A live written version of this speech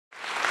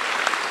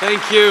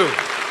Thank you.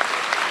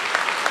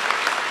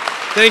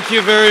 Thank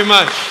you very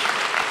much.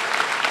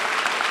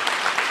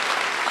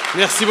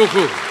 Merci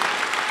beaucoup.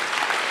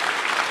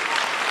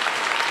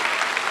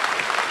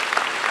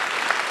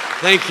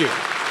 Thank you.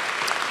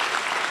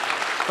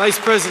 Vice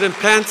President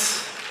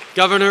Pence,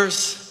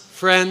 governors,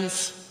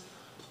 friends,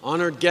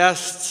 honored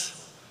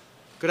guests,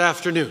 good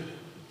afternoon.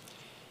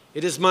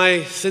 It is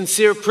my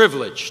sincere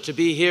privilege to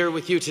be here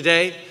with you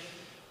today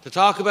to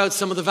talk about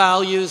some of the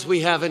values we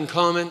have in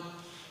common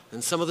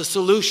and some of the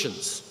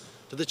solutions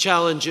to the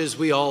challenges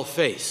we all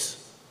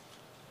face.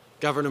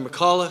 Governor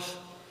McAuliffe,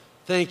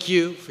 thank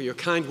you for your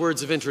kind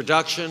words of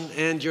introduction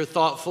and your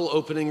thoughtful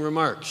opening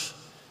remarks.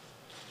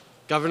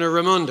 Governor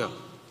Raimondo,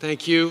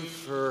 thank you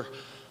for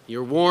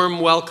your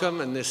warm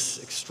welcome and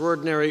this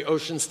extraordinary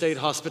Ocean State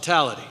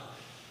hospitality.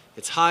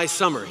 It's high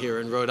summer here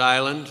in Rhode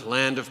Island,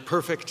 land of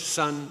perfect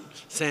sun,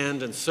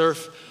 sand, and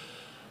surf.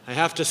 I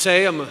have to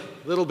say I'm a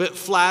little bit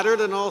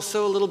flattered and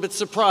also a little bit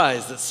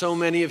surprised that so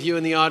many of you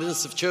in the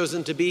audience have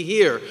chosen to be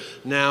here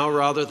now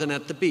rather than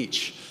at the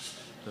beach.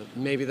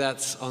 Maybe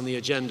that's on the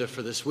agenda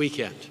for this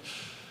weekend.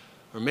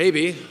 Or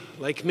maybe,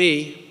 like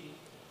me,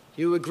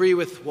 you agree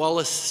with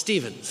Wallace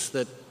Stevens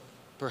that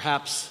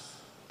perhaps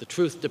the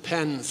truth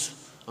depends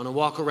on a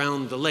walk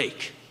around the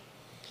lake.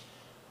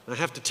 And I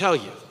have to tell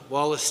you,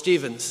 Wallace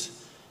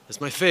Stevens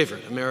is my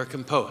favorite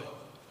American poet.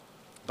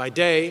 By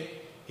day,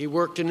 he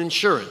worked in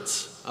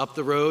insurance up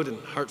the road in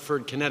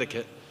Hartford,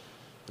 Connecticut.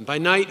 And by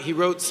night, he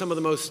wrote some of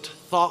the most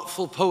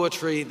thoughtful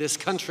poetry this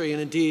country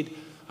and indeed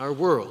our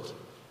world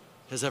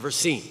has ever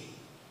seen.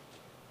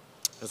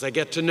 As I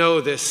get to know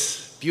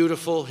this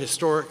beautiful,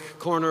 historic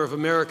corner of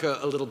America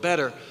a little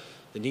better,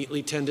 the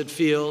neatly tended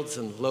fields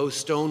and low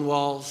stone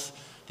walls,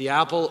 the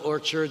apple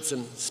orchards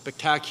and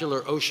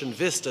spectacular ocean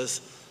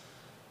vistas,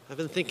 I've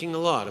been thinking a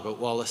lot about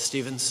Wallace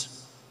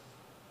Stevens.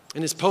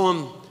 In his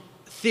poem,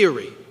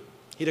 Theory,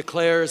 he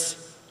declares,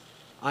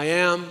 "I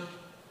am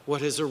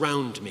what is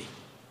around me."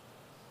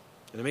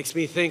 And it makes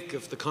me think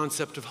of the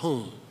concept of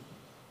home,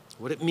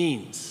 what it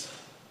means,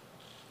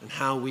 and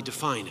how we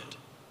define it.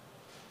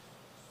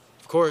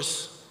 Of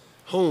course,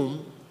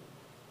 home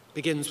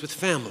begins with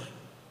family.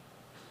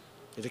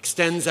 It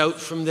extends out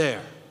from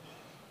there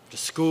to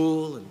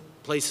school and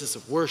places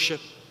of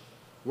worship,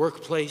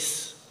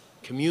 workplace,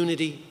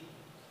 community,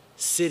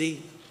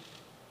 city,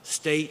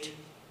 state,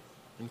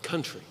 and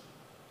country.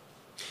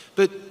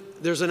 But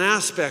there's an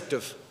aspect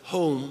of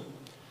home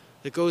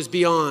that goes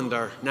beyond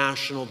our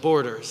national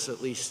borders,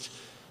 at least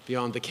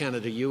beyond the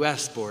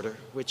Canada-US border,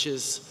 which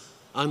is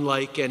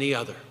unlike any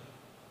other.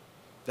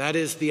 That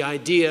is the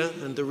idea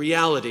and the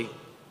reality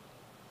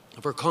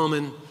of our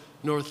common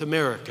North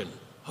American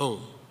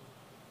home.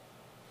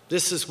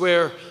 This is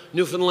where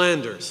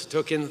Newfoundlanders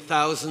took in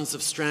thousands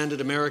of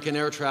stranded American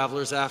air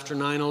travelers after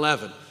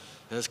 9/11,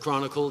 as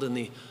chronicled in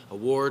the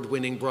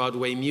award-winning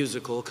Broadway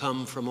musical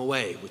Come From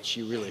Away, which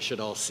you really should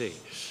all see.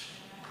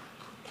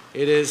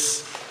 It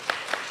is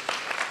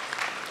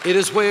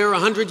where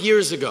 100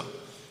 years ago,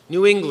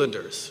 New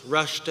Englanders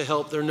rushed to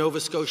help their Nova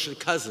Scotia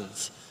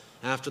cousins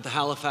after the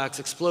Halifax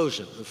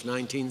explosion of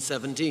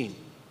 1917.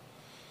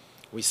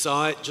 We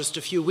saw it just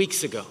a few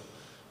weeks ago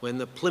when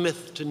the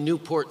Plymouth to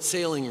Newport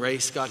sailing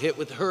race got hit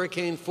with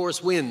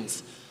hurricane-force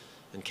winds,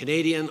 and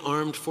Canadian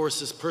Armed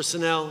Forces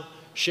personnel,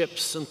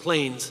 ships, and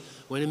planes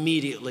went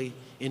immediately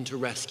into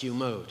rescue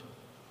mode.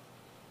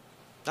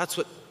 That's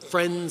what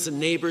friends and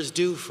neighbors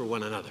do for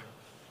one another.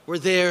 We're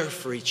there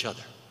for each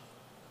other.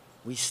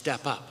 We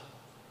step up.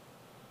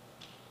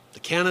 The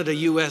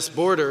Canada-US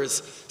border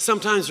is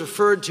sometimes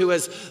referred to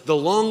as the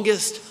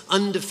longest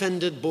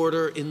undefended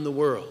border in the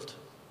world.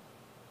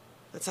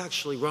 That's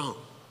actually wrong.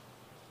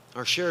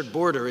 Our shared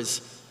border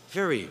is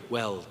very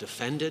well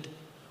defended.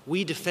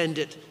 We defend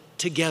it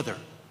together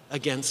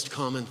against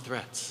common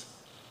threats.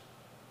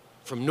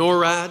 From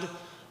NORAD,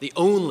 the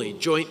only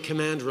joint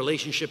command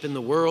relationship in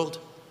the world,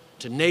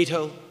 to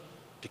NATO,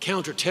 to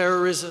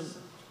counterterrorism,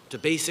 to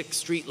basic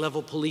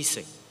street-level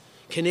policing,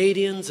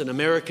 Canadians and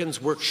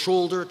Americans work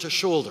shoulder to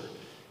shoulder,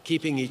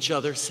 keeping each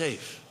other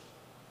safe.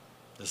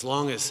 As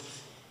long as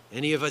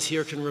any of us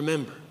here can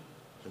remember,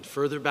 and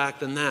further back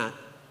than that,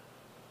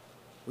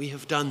 we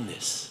have done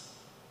this.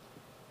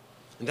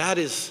 And that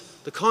is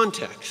the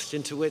context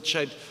into which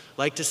I'd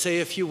like to say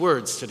a few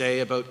words today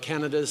about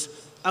Canada's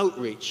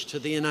outreach to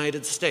the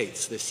United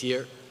States this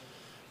year,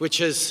 which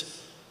has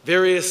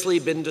variously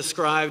been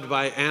described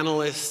by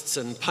analysts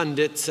and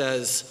pundits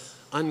as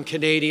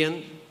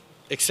un-Canadian,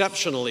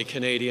 exceptionally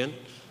Canadian,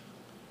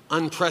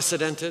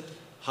 unprecedented,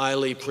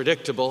 highly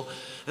predictable,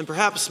 and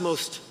perhaps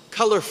most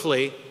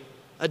colorfully,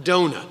 a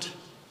donut.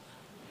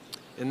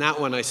 In that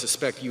one, I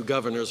suspect you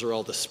governors are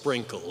all the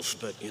sprinkles,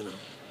 but you know.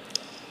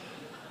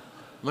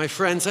 My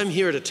friends, I'm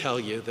here to tell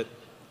you that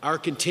our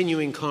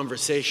continuing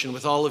conversation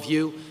with all of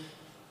you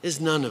is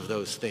none of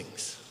those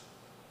things.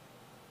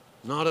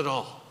 Not at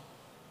all.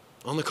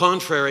 On the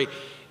contrary,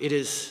 it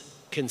is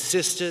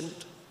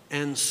consistent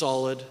and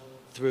solid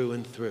through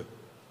and through.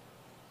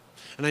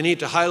 And I need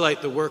to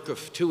highlight the work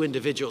of two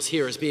individuals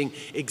here as being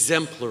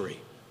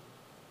exemplary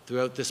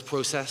throughout this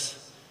process.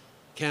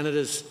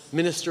 Canada's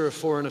Minister of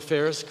Foreign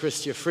Affairs,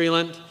 Chrystia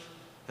Freeland,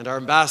 and our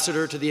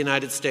Ambassador to the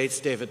United States,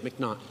 David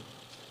McNaughton.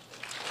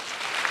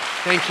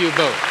 Thank you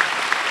both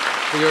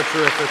for your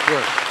terrific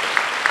work.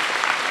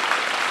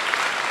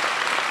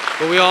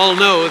 But we all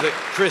know that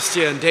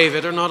Chrystia and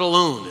David are not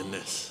alone in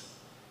this.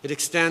 It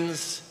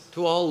extends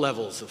to all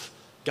levels of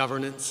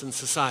governance and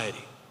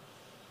society.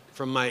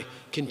 From my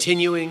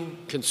continuing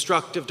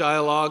constructive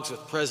dialogues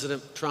with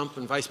President Trump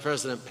and Vice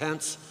President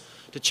Pence,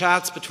 to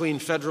chats between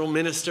federal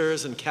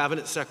ministers and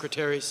cabinet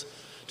secretaries,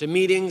 to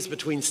meetings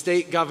between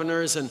state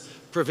governors and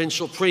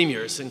provincial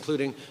premiers,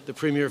 including the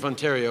Premier of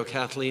Ontario,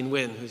 Kathleen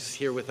Wynne, who's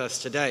here with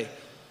us today,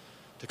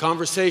 to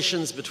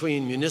conversations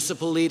between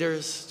municipal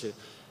leaders, to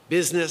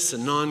business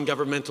and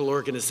non-governmental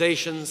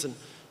organizations, and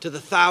to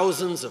the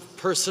thousands of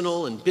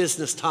personal and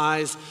business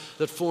ties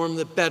that form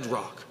the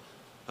bedrock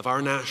of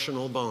our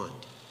national bond.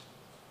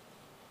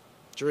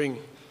 During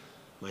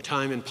my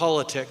time in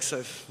politics,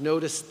 I've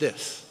noticed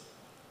this.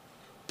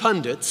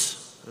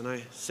 Pundits, and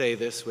I say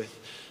this with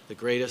the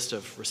greatest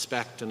of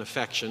respect and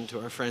affection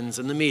to our friends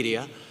in the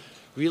media,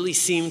 really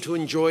seem to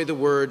enjoy the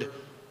word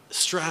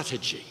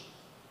strategy.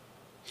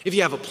 If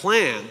you have a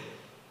plan,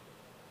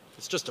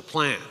 it's just a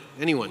plan.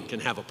 Anyone can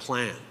have a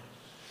plan.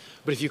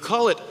 But if you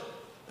call it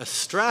a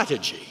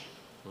strategy,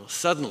 well,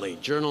 suddenly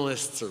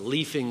journalists are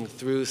leafing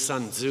through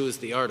Sun Tzu's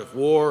The Art of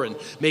War and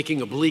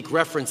making oblique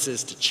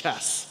references to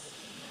chess.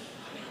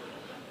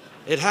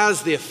 It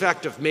has the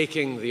effect of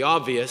making the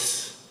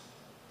obvious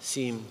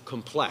seem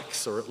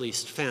complex, or at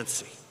least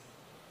fancy.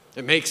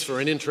 It makes for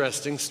an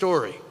interesting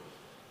story.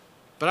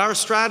 But our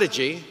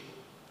strategy,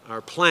 our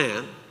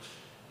plan,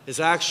 is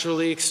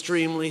actually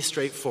extremely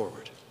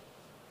straightforward.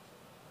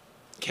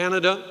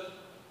 Canada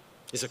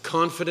is a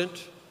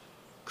confident,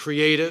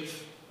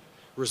 creative,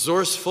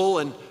 resourceful,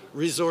 and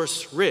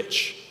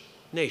resource-rich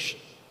nation.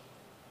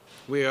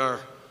 We are a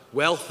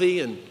wealthy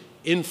and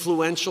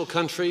influential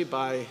country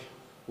by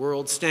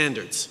world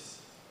standards.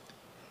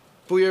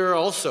 We are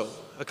also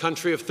a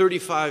country of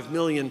 35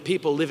 million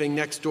people living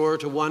next door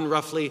to one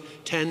roughly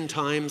 10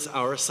 times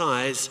our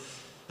size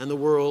and the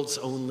world's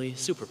only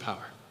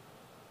superpower.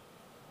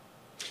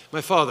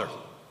 My father,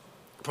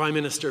 Prime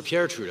Minister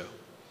Pierre Trudeau,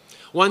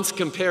 once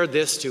compared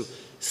this to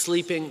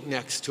sleeping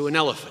next to an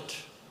elephant.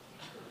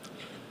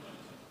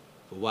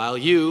 But while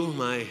you,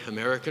 my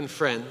American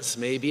friends,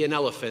 may be an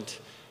elephant,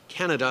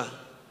 Canada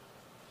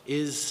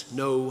is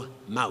no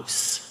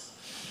mouse.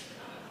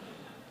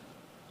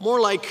 More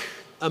like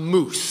a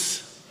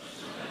moose.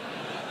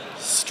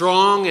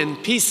 Strong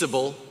and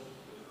peaceable,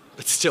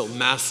 but still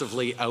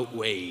massively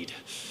outweighed.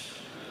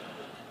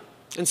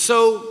 And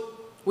so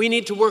we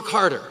need to work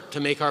harder to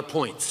make our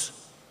points,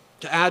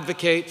 to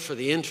advocate for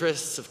the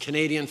interests of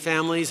Canadian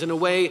families in a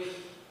way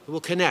that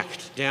will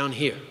connect down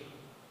here.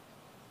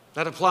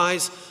 That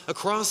applies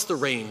across the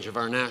range of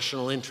our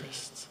national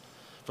interests,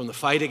 from the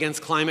fight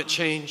against climate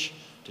change,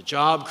 to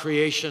job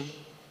creation,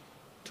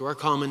 to our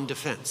common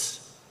defense.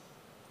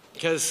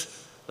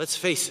 Because, let's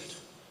face it,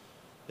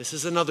 this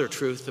is another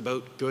truth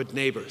about good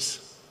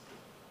neighbors.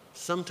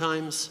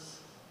 Sometimes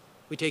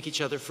we take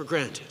each other for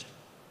granted.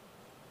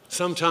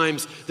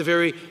 Sometimes the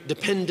very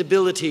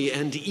dependability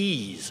and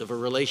ease of a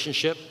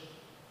relationship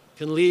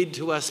can lead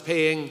to us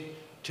paying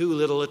too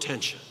little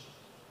attention.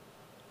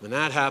 When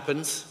that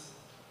happens,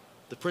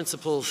 the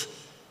principals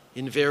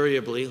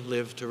invariably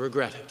live to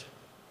regret it.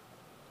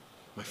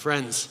 My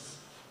friends,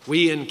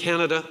 we in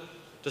Canada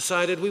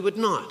decided we would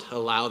not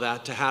allow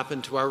that to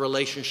happen to our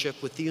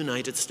relationship with the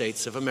United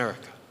States of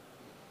America.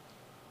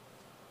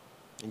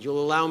 And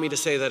you'll allow me to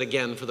say that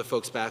again for the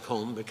folks back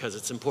home because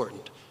it's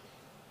important.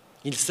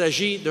 Il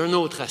s'agit d'un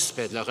autre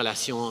aspect de la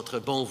relation entre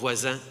bons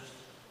voisins.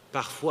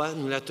 Parfois,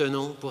 nous la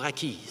tenons pour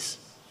acquise.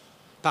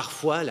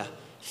 Parfois, la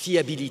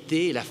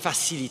fiabilité et la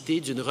facilité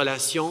d'une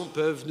relation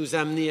peuvent nous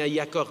amener à y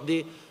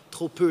accorder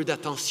trop peu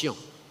d'attention.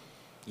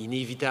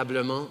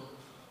 Inévitablement,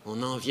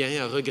 on en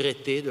vient à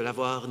regretter de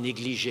l'avoir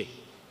négligée.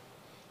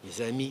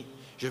 Mes amis,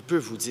 je peux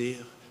vous dire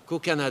qu'au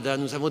Canada,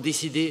 nous avons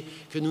décidé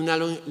que nous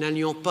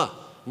n'allions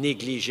pas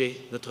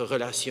négliger notre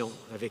relation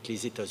avec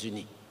les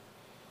États-Unis.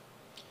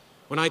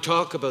 When I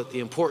talk about the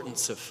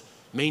importance of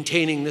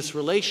maintaining this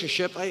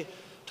relationship, I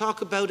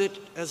talk about it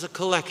as a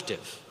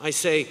collective. I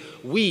say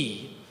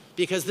we,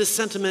 because this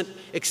sentiment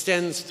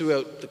extends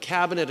throughout the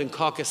cabinet and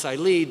caucus I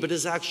lead, but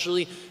is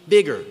actually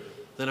bigger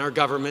than our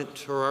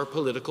government or our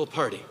political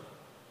party.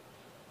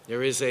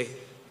 There is an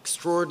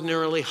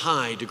extraordinarily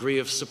high degree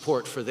of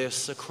support for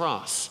this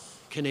across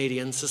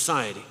Canadian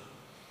society.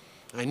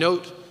 I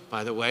note,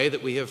 by the way,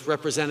 that we have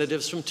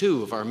representatives from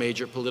two of our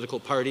major political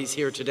parties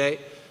here today,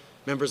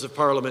 members of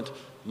Parliament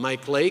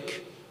Mike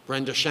Lake,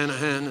 Brenda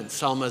Shanahan, and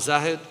Salma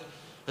Zahid,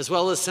 as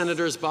well as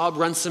Senators Bob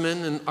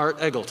Runciman and Art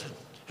Eggleton.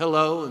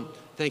 Hello, and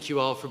thank you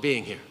all for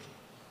being here.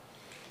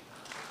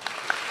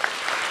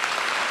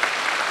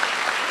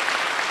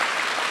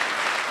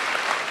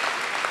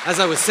 As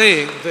I was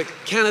saying, the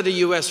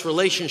Canada-US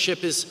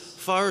relationship is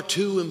far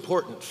too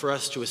important for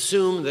us to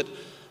assume that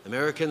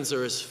Americans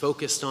are as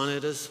focused on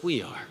it as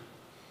we are,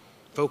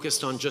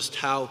 focused on just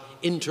how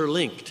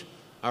interlinked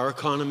our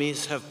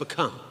economies have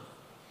become,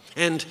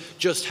 and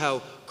just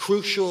how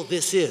crucial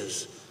this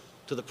is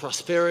to the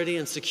prosperity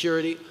and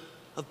security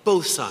of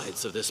both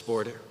sides of this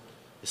border,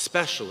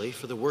 especially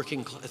for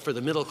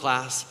the middle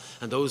class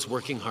and those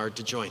working hard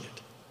to join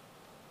it.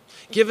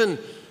 Given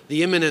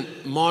the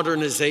imminent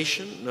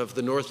modernization of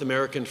the North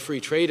American Free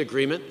Trade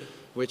Agreement,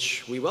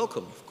 which we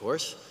welcome, of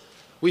course,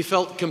 we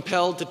felt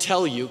compelled to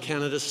tell you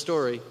Canada's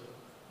story,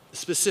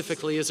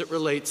 specifically as it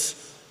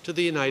relates to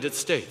the United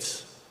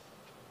States.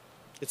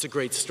 It's a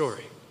great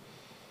story.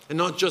 And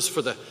not just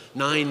for the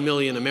 9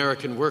 million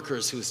American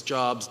workers whose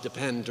jobs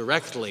depend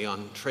directly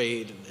on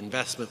trade and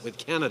investment with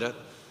Canada,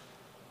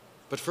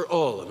 but for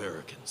all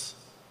Americans.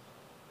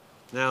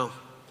 Now,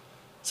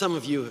 some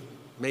of you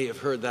may have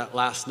heard that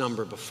last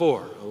number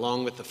before,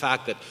 along with the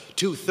fact that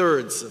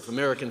 2/3 of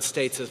American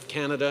states have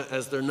Canada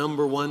as their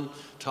 #1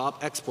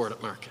 top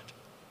export market.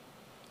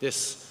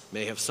 This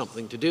may have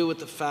something to do with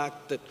the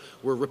fact that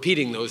we're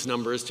repeating those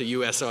numbers to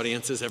U.S.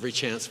 audiences every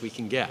chance we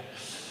can get.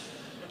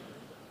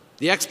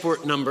 The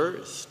export number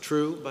is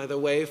true, by the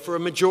way, for a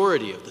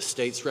majority of the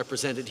states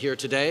represented here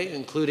today,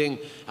 including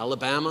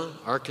Alabama,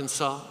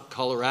 Arkansas,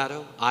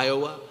 Colorado,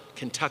 Iowa,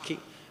 Kentucky,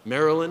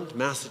 Maryland,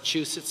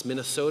 Massachusetts,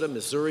 Minnesota,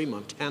 Missouri,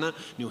 Montana,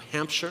 New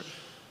Hampshire,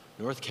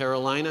 North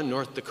Carolina,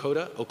 North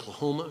Dakota,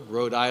 Oklahoma,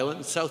 Rhode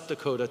Island, South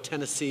Dakota,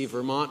 Tennessee,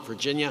 Vermont,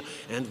 Virginia,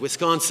 and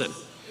Wisconsin.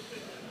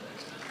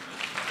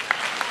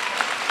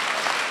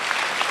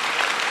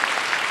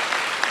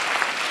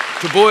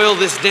 To boil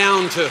this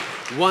down to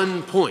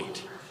one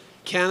point,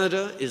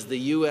 Canada is the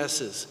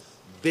U.S.'s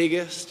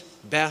biggest,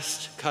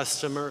 best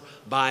customer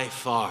by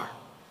far.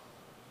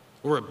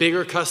 We're a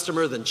bigger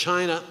customer than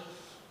China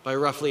by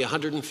roughly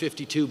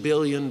 $152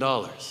 billion,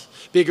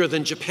 bigger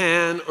than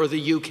Japan or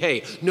the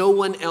UK. No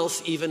one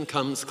else even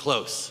comes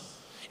close.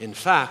 In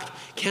fact,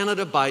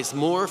 Canada buys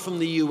more from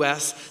the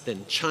U.S.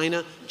 than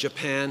China,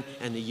 Japan,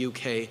 and the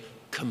UK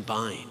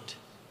combined.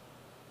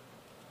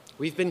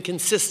 We've been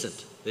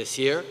consistent this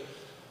year.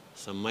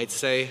 Some might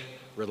say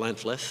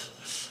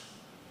relentless.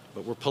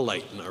 But we're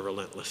polite in our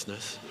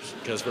relentlessness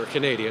because we're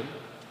Canadian,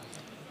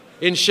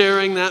 in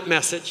sharing that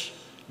message,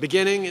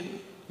 beginning in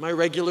my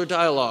regular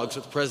dialogues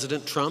with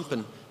President Trump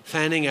and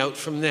fanning out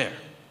from there.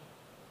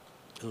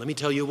 And let me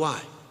tell you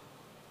why.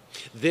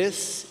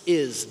 This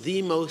is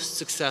the most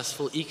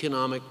successful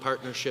economic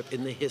partnership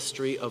in the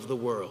history of the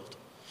world.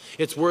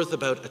 It's worth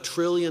about $1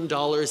 trillion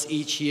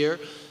each year,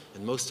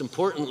 and most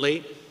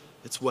importantly,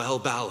 it's well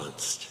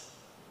balanced.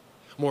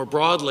 More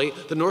broadly,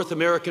 the North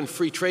American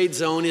Free Trade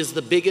Zone is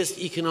the biggest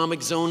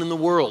economic zone in the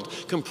world,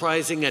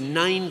 comprising a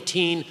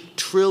 $19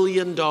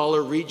 trillion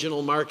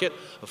regional market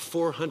of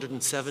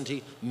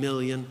 470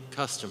 million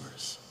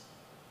customers.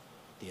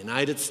 The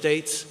United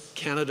States,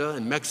 Canada,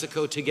 and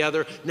Mexico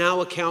together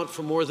now account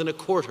for more than a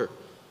quarter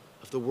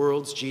of the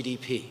world's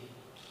GDP.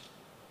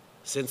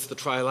 Since the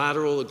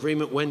trilateral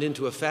agreement went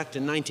into effect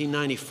in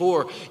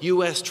 1994,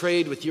 U.S.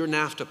 trade with your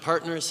NAFTA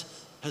partners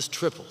has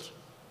tripled.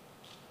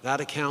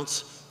 That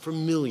accounts for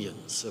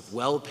millions of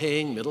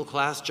well-paying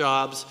middle-class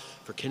jobs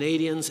for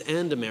Canadians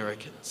and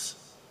Americans.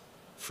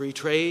 Free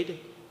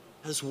trade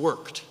has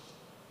worked.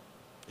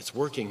 It's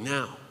working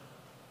now.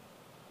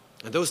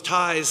 And those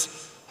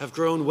ties have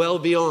grown well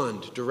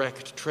beyond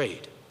direct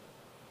trade.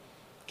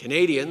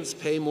 Canadians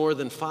pay more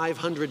than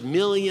 $500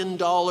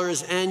 million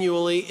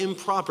annually in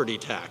property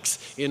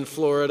tax in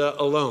Florida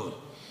alone.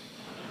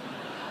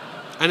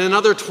 And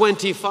another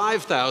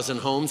 25,000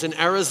 homes in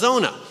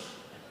Arizona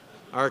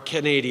are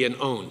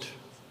Canadian-owned.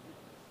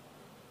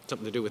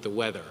 Something to do with the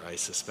weather, I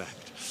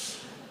suspect.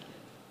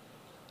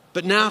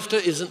 But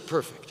NAFTA isn't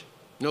perfect.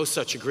 No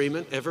such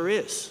agreement ever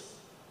is.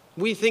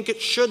 We think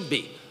it should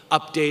be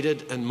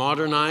updated and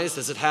modernized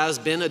as it has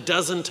been a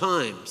dozen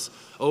times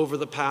over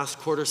the past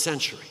quarter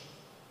century.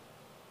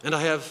 And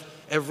I have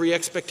every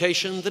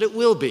expectation that it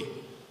will be,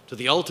 to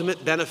the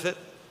ultimate benefit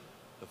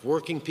of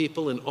working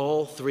people in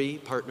all three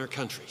partner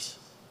countries.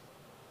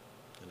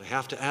 And I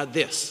have to add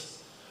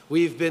this.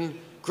 We've been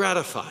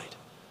gratified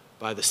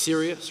by the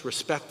serious,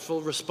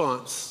 respectful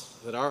response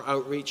that our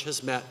outreach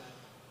has met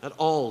at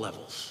all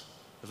levels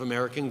of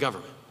American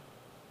government.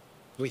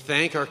 We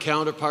thank our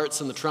counterparts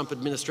in the Trump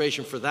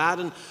administration for that,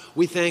 and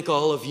we thank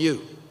all of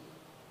you.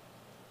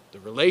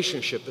 The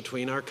relationship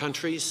between our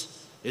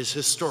countries is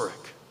historic.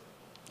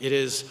 It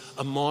is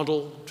a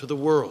model to the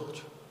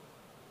world.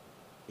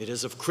 It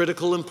is of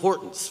critical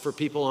importance for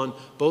people on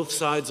both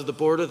sides of the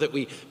border that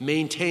we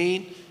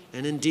maintain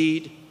and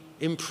indeed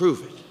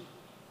improve it.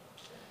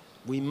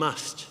 We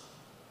must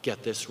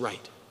get this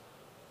right.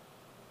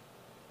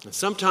 And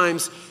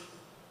sometimes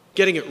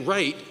getting it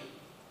right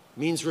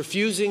means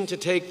refusing to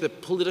take the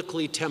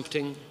politically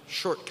tempting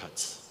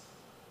shortcuts.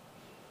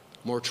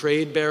 More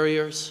trade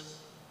barriers,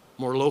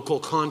 more local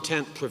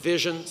content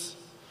provisions,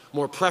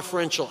 more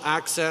preferential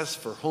access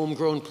for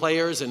homegrown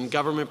players in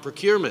government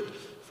procurement,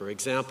 for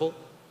example,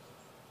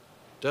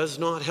 does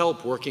not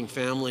help working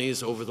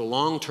families over the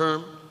long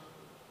term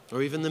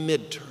or even the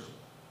midterm.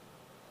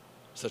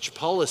 Such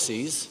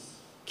policies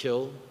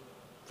kill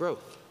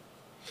growth.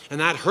 And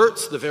that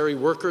hurts the very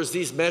workers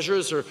these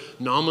measures are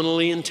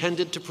nominally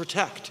intended to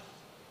protect.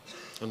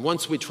 And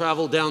once we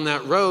travel down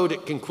that road,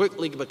 it can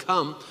quickly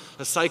become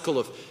a cycle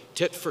of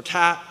tit for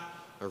tat,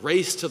 a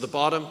race to the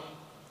bottom,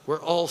 where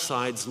all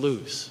sides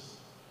lose.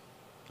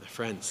 My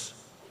friends,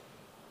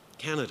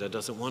 Canada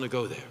doesn't want to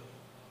go there.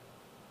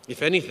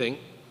 If anything,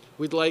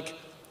 we'd like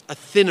a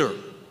thinner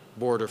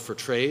border for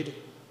trade,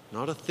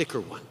 not a thicker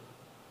one.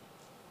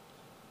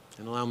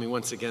 And allow me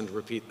once again to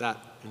repeat that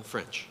in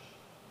French.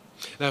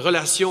 La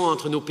relation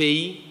entre nos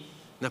pays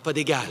n'a pas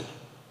d'égal.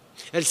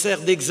 Elle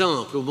sert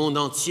d'exemple au monde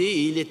entier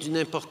et il est d'une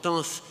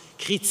importance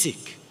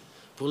critique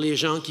pour les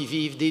gens qui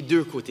vivent des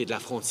deux côtés de la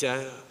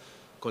frontière,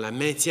 qu'on la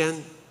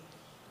maintienne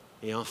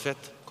et en fait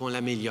qu'on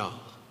l'améliore.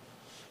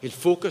 Il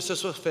faut que ce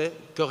soit fait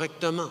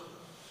correctement.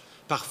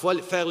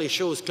 Parfois, faire les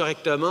choses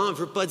correctement ne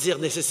veut pas dire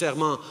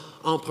nécessairement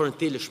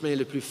emprunter le chemin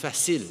le plus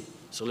facile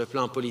sur le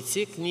plan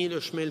politique, ni le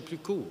chemin le plus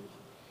court.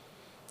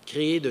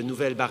 Créer de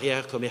nouvelles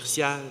barrières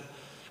commerciales,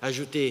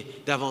 ajouter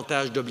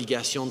davantage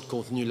d'obligations de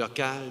contenu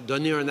local,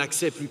 donner un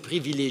accès plus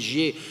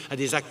privilégié à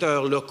des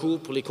acteurs locaux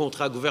pour les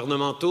contrats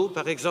gouvernementaux,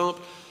 par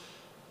exemple,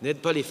 n'aide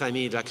pas les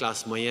familles de la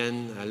classe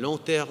moyenne à long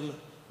terme,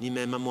 ni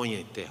même à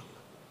moyen terme.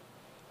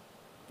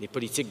 Les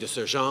politiques de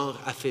ce genre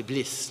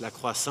affaiblissent la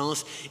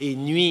croissance et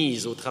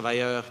nuisent aux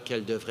travailleurs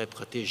qu'elles devraient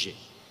protéger.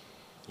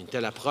 Une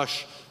telle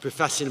approche peut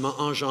facilement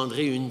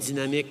engendrer une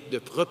dynamique de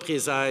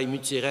représailles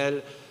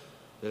mutuelles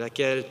de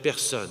laquelle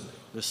personne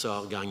ne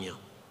sort gagnant.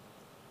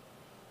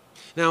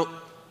 Now,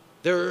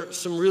 there are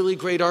some really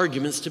great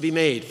arguments to be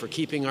made for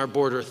keeping our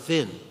border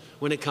thin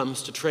when it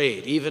comes to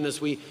trade, even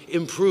as we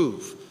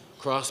improve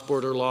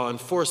cross-border law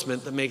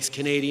enforcement that makes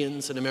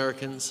Canadians and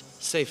Americans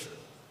safer.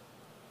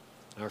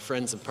 Our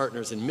friends and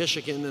partners in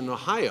Michigan and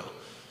Ohio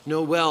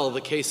know well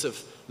the case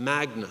of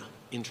Magna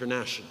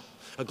International,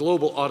 a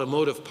global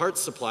automotive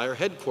parts supplier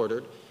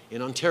headquartered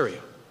in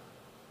Ontario.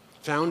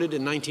 Founded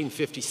in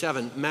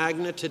 1957,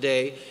 Magna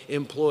today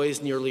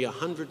employs nearly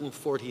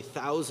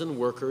 140,000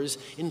 workers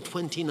in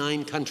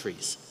 29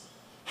 countries.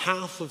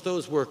 Half of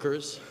those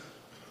workers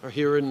are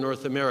here in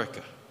North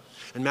America.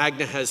 And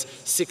Magna has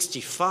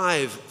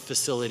 65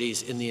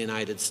 facilities in the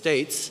United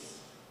States,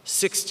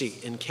 60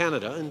 in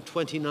Canada, and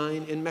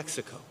 29 in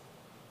Mexico.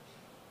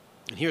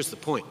 And here's the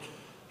point.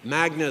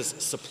 Magna's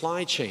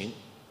supply chain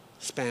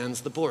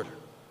spans the border.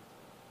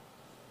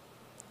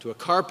 To a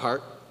car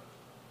part,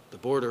 the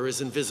border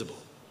is invisible.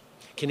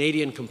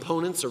 Canadian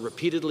components are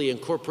repeatedly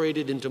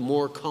incorporated into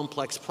more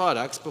complex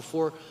products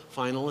before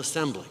final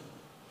assembly.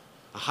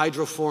 A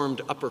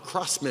hydroformed upper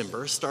cross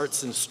member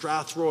starts in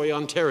Strathroy,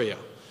 Ontario.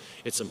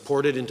 It's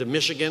imported into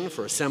Michigan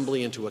for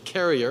assembly into a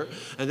carrier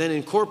and then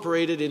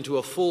incorporated into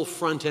a full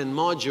front-end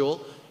module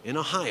in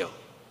Ohio.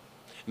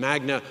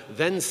 Magna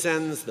then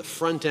sends the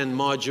front-end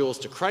modules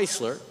to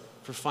Chrysler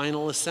for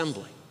final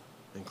assembly,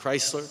 and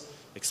Chrysler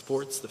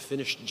exports the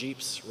finished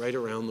Jeeps right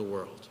around the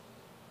world.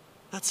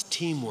 That's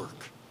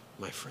teamwork,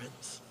 my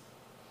friends.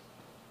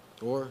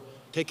 Or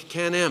take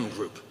Can-Am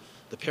Group,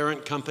 the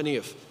parent company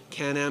of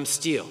Can-Am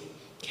Steel.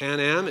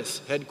 Can-Am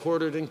is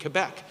headquartered in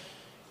Quebec.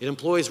 It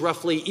employs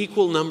roughly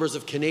equal numbers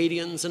of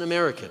Canadians and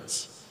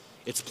Americans.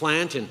 Its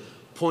plant in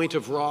Point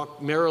of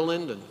Rock,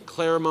 Maryland, and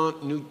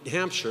Claremont, New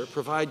Hampshire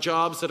provide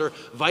jobs that are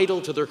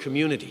vital to their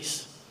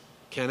communities.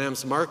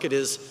 Can-Am's market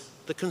is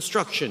the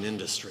construction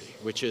industry,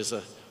 which is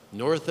a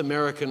North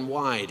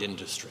American-wide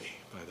industry,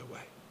 by the way.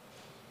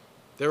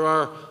 There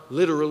are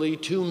literally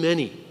too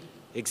many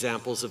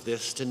examples of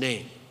this to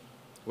name,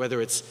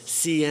 whether it's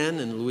CN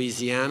in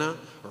Louisiana,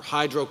 or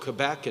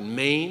Hydro-Quebec in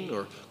Maine,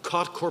 or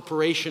Cott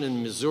Corporation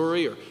in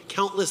Missouri, or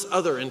countless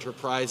other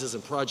enterprises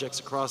and projects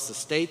across the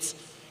states.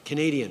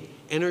 Canadian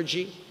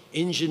energy,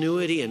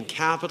 ingenuity, and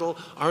capital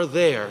are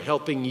there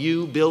helping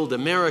you build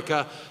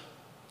America,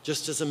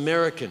 just as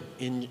American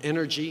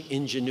energy,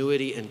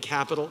 ingenuity, and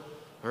capital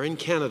are in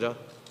Canada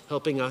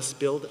helping us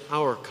build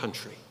our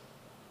country.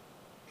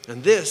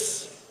 And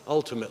this,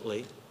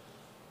 ultimately,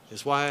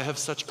 is why I have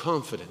such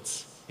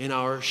confidence in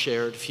our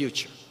shared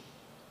future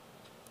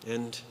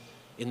and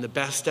in the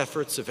best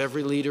efforts of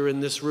every leader in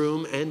this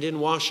room and in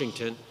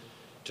Washington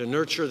to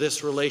nurture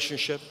this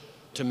relationship,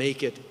 to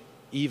make it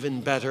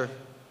even better.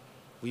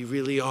 We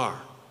really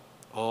are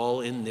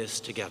all in this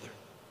together.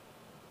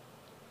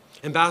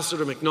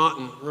 Ambassador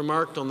McNaughton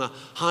remarked on the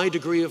high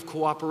degree of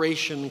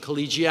cooperation and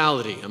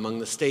collegiality among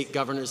the state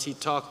governors he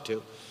talked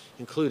to,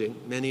 including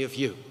many of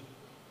you.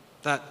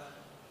 That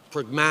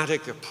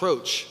pragmatic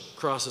approach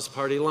crosses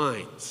party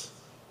lines.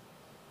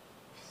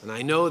 And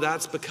I know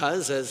that's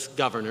because, as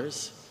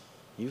governors,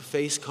 you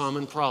face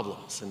common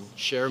problems and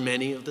share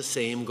many of the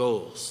same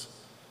goals.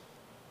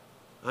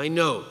 I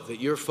know that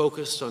you're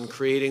focused on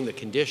creating the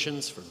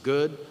conditions for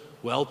good,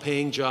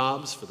 well-paying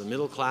jobs for the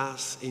middle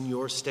class in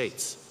your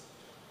states.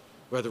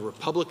 Whether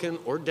Republican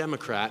or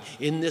Democrat,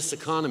 in this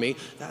economy,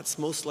 that's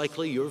most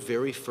likely your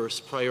very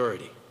first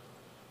priority.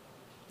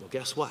 Well,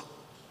 guess what?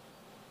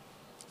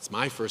 It's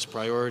my first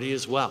priority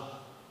as well.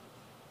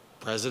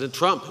 President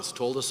Trump has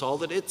told us all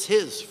that it's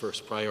his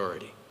first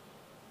priority.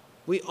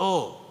 We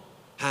all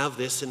have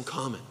this in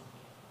common.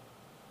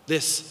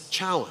 this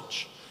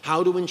challenge,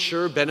 how to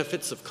ensure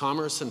benefits of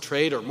commerce and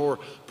trade are more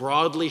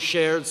broadly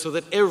shared so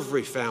that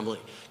every family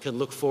can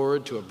look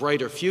forward to a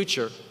brighter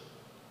future,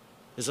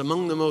 is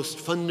among the most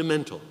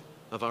fundamental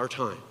of our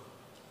time.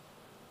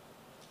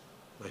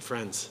 My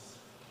friends,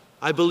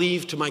 I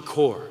believe to my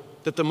core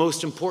that the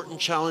most important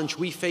challenge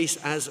we face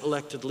as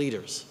elected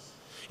leaders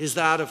is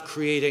that of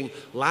creating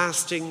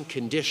lasting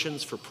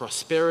conditions for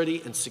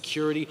prosperity and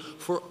security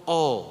for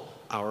all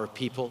our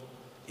people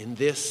in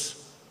this,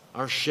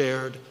 our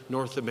shared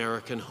North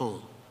American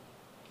home.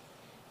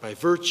 By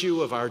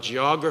virtue of our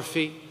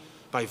geography,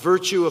 by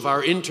virtue of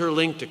our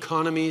interlinked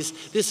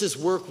economies, this is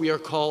work we are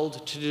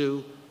called to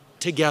do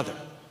together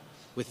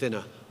within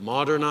a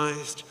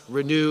modernized,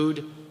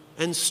 renewed,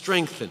 and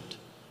strengthened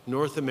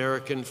North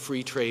American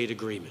Free Trade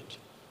Agreement.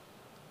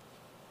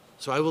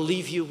 So I will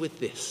leave you with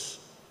this.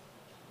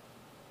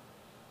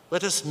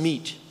 Let us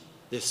meet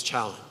this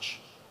challenge.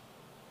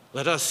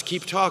 Let us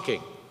keep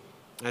talking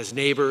as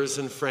neighbors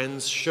and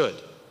friends should.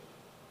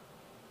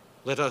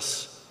 Let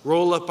us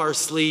roll up our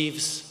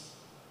sleeves.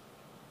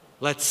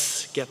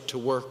 Let's get to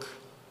work,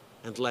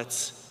 and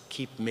let's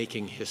keep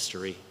making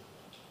history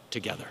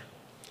together.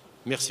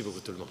 Merci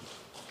beaucoup tout le monde.